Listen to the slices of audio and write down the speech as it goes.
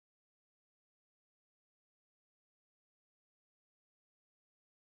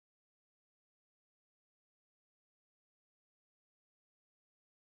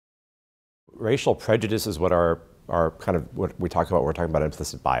Racial prejudice is what our kind of what we talk about. We're talking about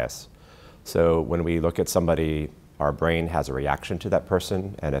implicit bias. So when we look at somebody, our brain has a reaction to that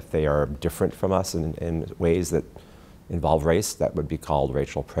person, and if they are different from us in ways that involve race, that would be called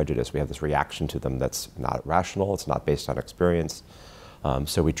racial prejudice. We have this reaction to them that's not rational, it's not based on experience,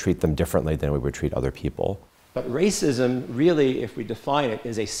 so we treat them differently than we would treat other people. But racism, really, if we define it,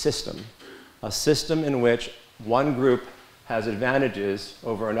 is a system in which one group has advantages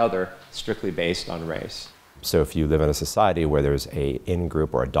over another strictly based on race. So if you live in a society where there's a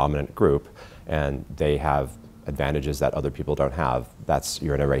in-group or a dominant group, and they have advantages that other people don't have,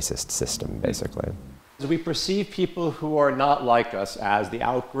 you're in a racist system, basically. We perceive people who are not like us as the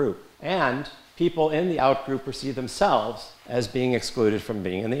out-group, and people in the out-group perceive themselves as being excluded from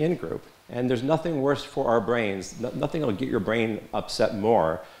being in the in-group. And there's nothing worse for our brains, nothing will get your brain upset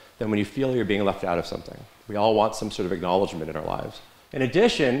more than when you feel you're being left out of something. We all want some sort of acknowledgement in our lives. In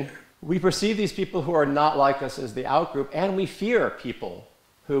addition, we perceive these people who are not like us as the out-group, and we fear people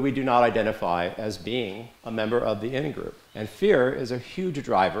who we do not identify as being a member of the in-group. And fear is a huge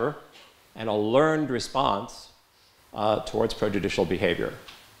driver and a learned response towards prejudicial behavior.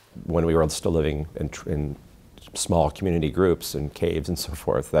 When we were still living in small community groups and caves and so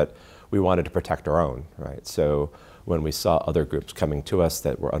forth, that we wanted to protect our own, right? So when we saw other groups coming to us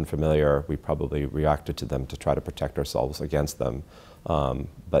that were unfamiliar, we probably reacted to them to try to protect ourselves against them.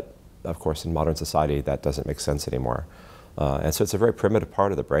 But of course, in modern society, that doesn't make sense anymore. And so it's a very primitive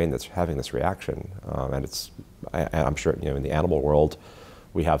part of the brain that's having this reaction. And I'm sure, in the animal world,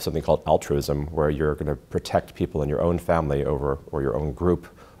 we have something called altruism, where you're going to protect people in your own family or your own group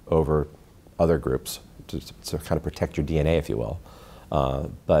over other groups to kind of protect your DNA, if you will.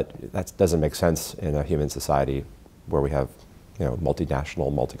 But that doesn't make sense in a human society where we have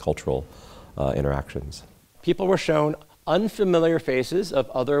multinational, multicultural interactions. People were shown unfamiliar faces of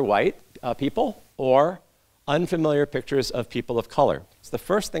other white people or unfamiliar pictures of people of color. So the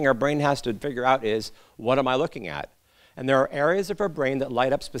first thing our brain has to figure out is, what am I looking at? And there are areas of our brain that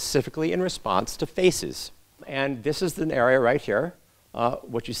light up specifically in response to faces. And this is an area right here,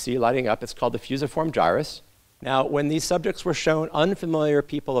 what you see lighting up. It's called the fusiform gyrus. Now, when these subjects were shown unfamiliar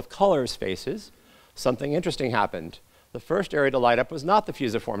people of color's faces, something interesting happened. The first area to light up was not the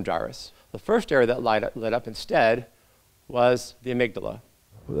fusiform gyrus. The first area that lit up instead was the amygdala.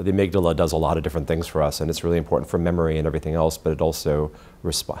 The amygdala does a lot of different things for us, and it's really important for memory and everything else, but it also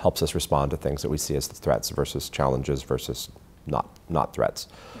helps us respond to things that we see as threats versus challenges versus not threats.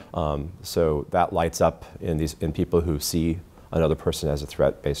 So that lights up in people who see another person as a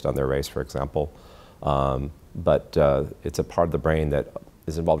threat based on their race, for example. But it's a part of the brain that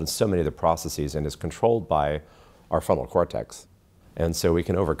is involved in so many of the processes and is controlled by our frontal cortex. And so we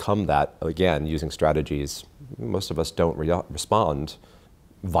can overcome that, again, using strategies. Most of us don't respond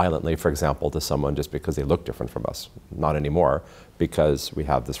violently, for example, to someone just because they look different from us. Not anymore, because we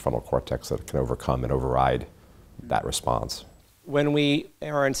have this frontal cortex that can overcome and override that response. When we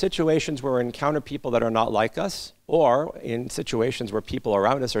are in situations where we encounter people that are not like us, or in situations where people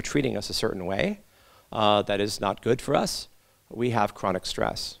around us are treating us a certain way that is not good for us, we have chronic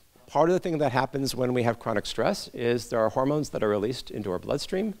stress. Part of the thing that happens when we have chronic stress is there are hormones that are released into our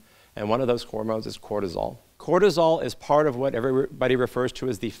bloodstream, and one of those hormones is cortisol. Cortisol is part of what everybody refers to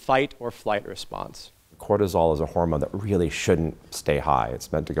as the fight or flight response. Cortisol is a hormone that really shouldn't stay high.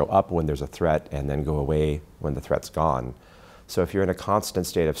 It's meant to go up when there's a threat and then go away when the threat's gone. So if you're in a constant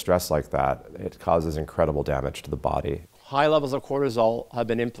state of stress like that, it causes incredible damage to the body. High levels of cortisol have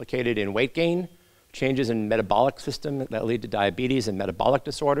been implicated in weight gain, changes in metabolic system that lead to diabetes and metabolic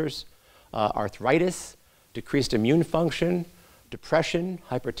disorders, arthritis, decreased immune function, depression,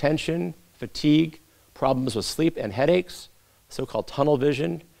 hypertension, fatigue, problems with sleep and headaches, so-called tunnel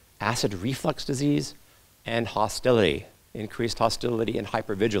vision, acid reflux disease, and hostility. Increased hostility and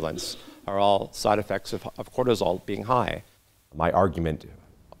hypervigilance are all side effects of cortisol being high. My argument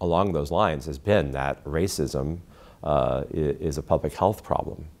along those lines has been that racism is a public health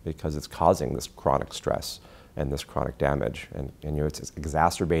problem because it's causing this chronic stress and this chronic damage. And it's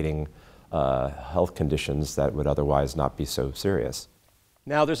exacerbating health conditions that would otherwise not be so serious.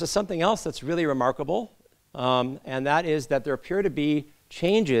 Now, there's something else that's really remarkable, and that is that there appear to be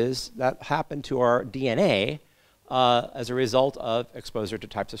changes that happen to our DNA as a result of exposure to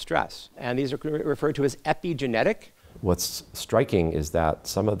types of stress. And these are referred to as epigenetic. What's striking is that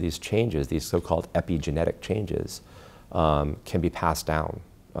some of these changes, these so-called epigenetic changes, can be passed down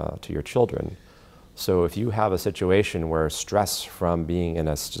to your children. So if you have a situation where stress from being in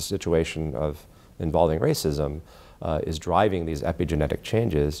a situation involving racism is driving these epigenetic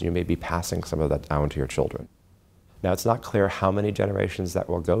changes, you may be passing some of that down to your children. Now, it's not clear how many generations that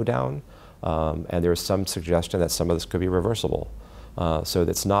will go down, And there's some suggestion that some of this could be reversible. So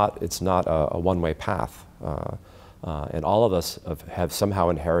it's not a one-way path. And all of us have somehow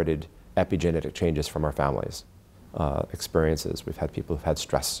inherited epigenetic changes from our families, experiences. We've had people who've had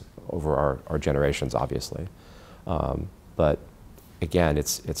stress over our generations, obviously. But again,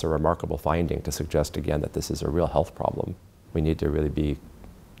 it's a remarkable finding to suggest again that this is a real health problem. We need to really be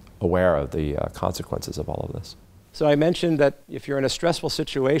aware of the consequences of all of this. So I mentioned that if you're in a stressful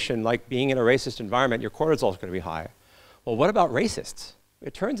situation, like being in a racist environment, your cortisol is going to be high. Well, what about racists?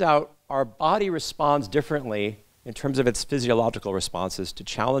 It turns out our body responds differently in terms of its physiological responses to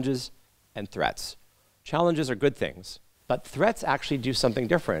challenges and threats. Challenges are good things, but threats actually do something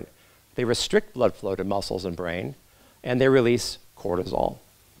different. They restrict blood flow to muscles and brain, and they release cortisol.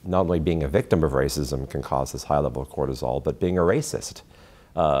 Not only being a victim of racism can cause this high level of cortisol, but being a racist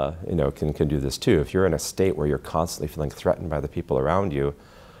can do this too. If you're in a state where you're constantly feeling threatened by the people around you,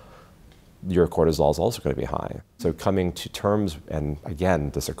 your cortisol is also going to be high. So coming to terms, and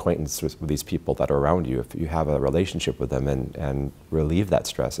again, this acquaintance with these people that are around you, if you have a relationship with them and relieve that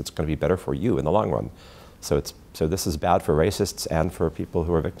stress, it's going to be better for you in the long run. So this is bad for racists and for people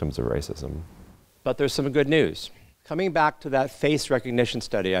who are victims of racism. But there's some good news. Coming back to that face recognition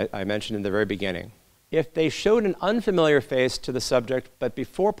study I mentioned in the very beginning, if they showed an unfamiliar face to the subject, but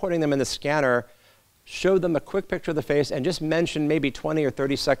before putting them in the scanner, showed them a quick picture of the face and just mentioned maybe 20 or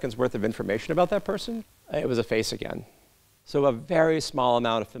 30 seconds worth of information about that person, it was a face again. So a very small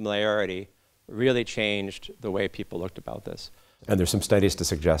amount of familiarity really changed the way people looked about this. And there's some studies to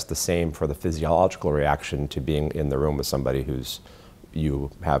suggest the same for the physiological reaction to being in the room with somebody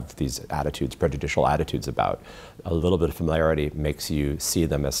you have these attitudes, prejudicial attitudes about. A little bit of familiarity makes you see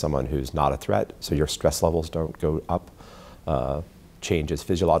them as someone who's not a threat, so your stress levels don't go up.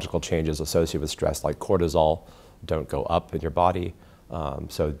 Physiological changes associated with stress, like cortisol, don't go up in your body.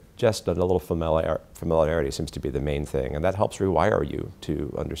 So just a little familiarity seems to be the main thing, and that helps rewire you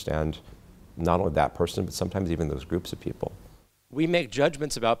to understand not only that person, but sometimes even those groups of people. We make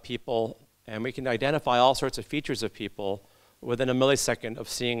judgments about people, and we can identify all sorts of features of people within a millisecond of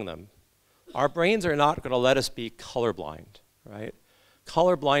seeing them. Our brains are not going to let us be colorblind, right?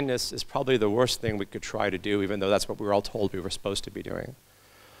 Color blindness is probably the worst thing we could try to do, even though that's what we were all told we were supposed to be doing.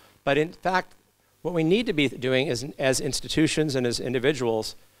 But in fact, what we need to be doing is, as institutions and as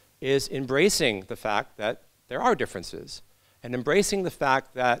individuals, is embracing the fact that there are differences, and embracing the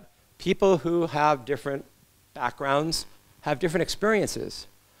fact that people who have different backgrounds have different experiences,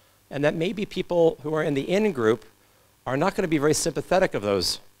 and that maybe people who are in the in group are not going to be very sympathetic of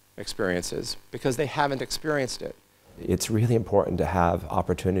those experiences because they haven't experienced it. It's really important to have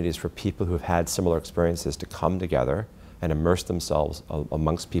opportunities for people who have had similar experiences to come together and immerse themselves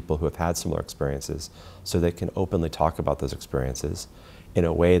amongst people who have had similar experiences so they can openly talk about those experiences in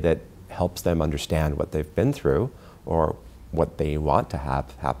a way that helps them understand what they've been through or what they want to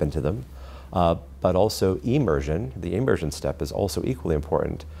have happen to them. But also immersion, the immersion step is also equally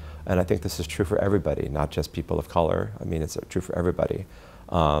important. And I think this is true for everybody, not just people of color. I mean, it's true for everybody,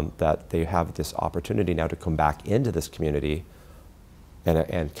 that they have this opportunity now to come back into this community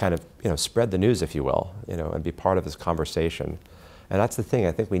and kind of spread the news, if you will, and be part of this conversation. And that's the thing,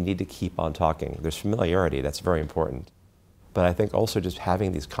 I think we need to keep on talking. There's familiarity, that's very important. But I think also just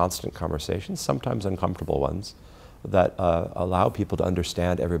having these constant conversations, sometimes uncomfortable ones, that allow people to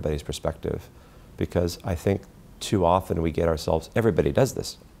understand everybody's perspective. Because I think too often we get ourselves, everybody does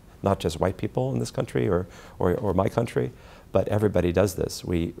this. Not just white people in this country or my country, but everybody does this.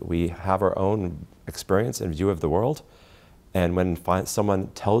 We have our own experience and view of the world, and when someone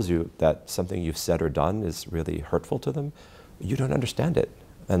tells you that something you've said or done is really hurtful to them, you don't understand it.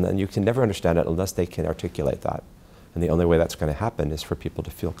 And then you can never understand it unless they can articulate that. And the only way that's going to happen is for people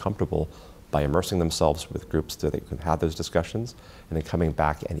to feel comfortable by immersing themselves with groups so they can have those discussions, and then coming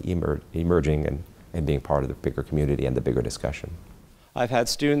back and emerging and being part of the bigger community and the bigger discussion. I've had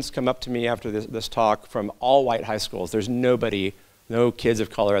students come up to me after this talk from all white high schools. There's no kids of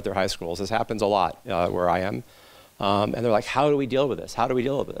color at their high schools. This happens a lot where I am. And they're like, how do we deal with this? How do we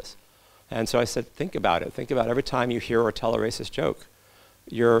deal with this? And so I said, think about it. Think about every time you hear or tell a racist joke.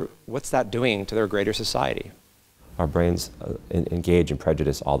 What's that doing to their greater society? Our brains engage in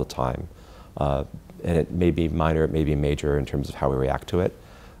prejudice all the time. And it may be minor, it may be major in terms of how we react to it.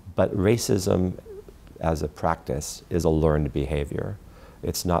 But racism as a practice is a learned behavior.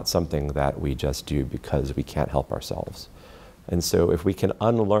 It's not something that we just do because we can't help ourselves. And so if we can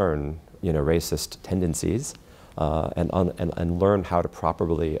unlearn racist tendencies and learn how to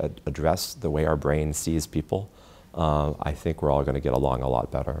properly address the way our brain sees people, I think we're all going to get along a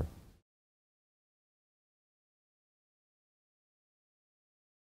lot better.